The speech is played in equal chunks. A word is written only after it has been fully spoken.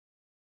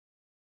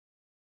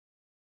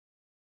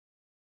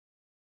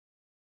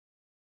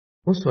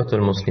Uswatul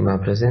Muslima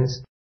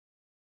presents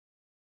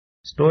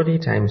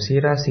Storytime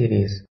Seerah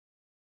series.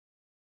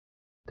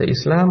 The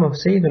Islam of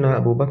Sayyidina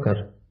Abu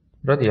Bakr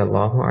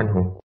radiyallahu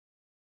anhu.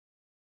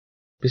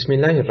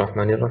 Bismillahir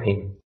Rahmanir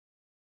Rahim.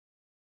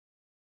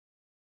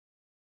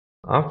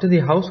 After the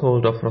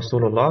household of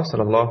Rasulullah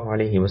sallallahu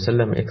alaihi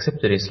wasallam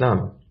accepted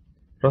Islam,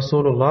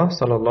 Rasulullah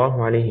sallallahu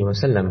alaihi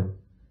wasallam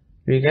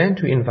began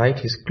to invite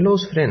his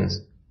close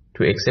friends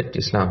to accept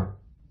Islam.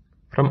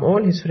 From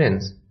all his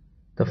friends,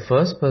 the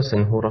first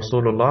person who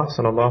Rasulullah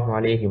sallallahu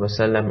alaihi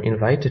wasallam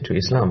invited to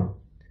Islam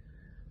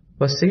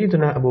was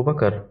Sayyidina Abu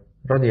Bakr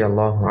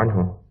radiyallahu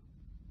anhu.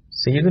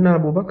 Sayyidina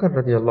Abu Bakr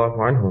radiyallahu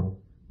anhu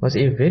was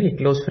a very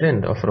close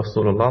friend of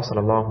Rasulullah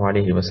sallallahu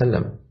alaihi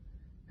wasallam,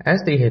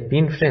 as they had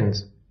been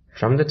friends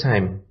from the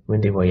time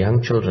when they were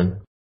young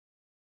children.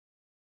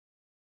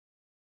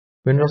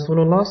 When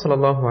Rasulullah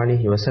sallallahu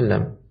alaihi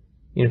wasallam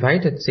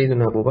invited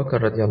Sayyidina Abu Bakr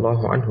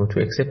radiyallahu anhu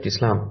to accept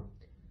Islam,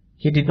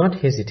 he did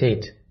not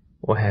hesitate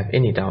or have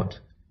any doubt.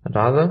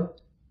 Rather,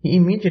 he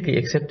immediately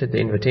accepted the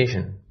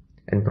invitation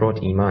and brought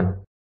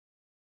Iman.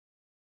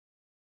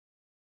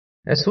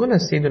 As soon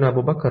as Sayyidina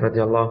Abu Bakr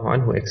radiallahu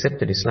anhu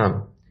accepted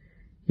Islam,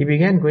 he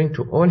began going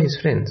to all his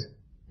friends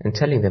and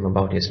telling them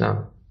about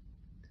Islam.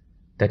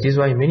 That is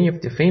why many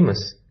of the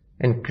famous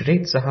and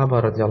great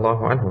Sahaba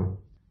radiallahu anhum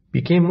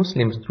became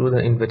Muslims through the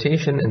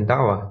invitation and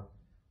da'wah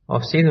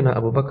of Sayyidina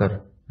Abu Bakr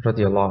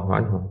radiallahu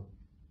anhu.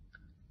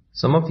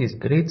 Some of these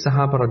great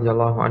Sahaba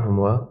radiallahu anhum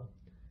were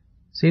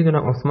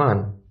Sayyidina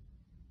Uthman,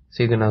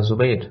 Sayyidina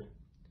Zubayr,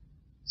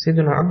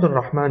 Sayyidina Abdul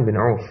Rahman bin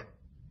Auf,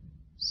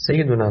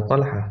 Sayyidina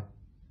Talha,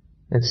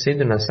 and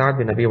Sayyidina Sa'd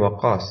bin Abi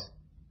Waqqas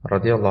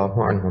radiyallahu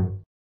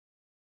anhum.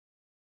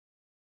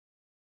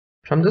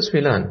 From this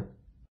we learn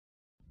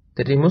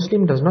that a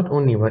Muslim does not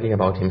only worry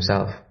about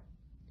himself,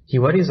 he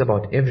worries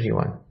about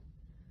everyone.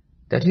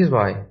 That is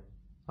why,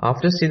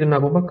 after Sayyidina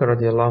Abu Bakr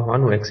radiyallahu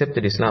anhu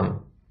accepted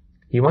Islam,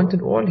 he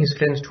wanted all his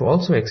friends to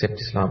also accept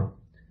Islam,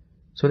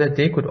 so that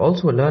they could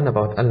also learn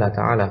about Allah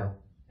Ta'ala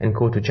and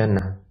go to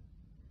Jannah.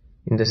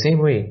 In the same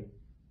way,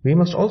 we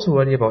must also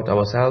worry about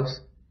ourselves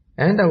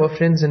and our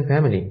friends and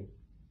family.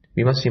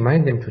 We must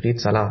remind them to read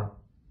Salah,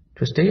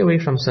 to stay away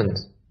from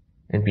sins,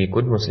 and be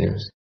good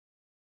Muslims.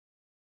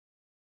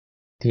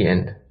 The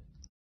end.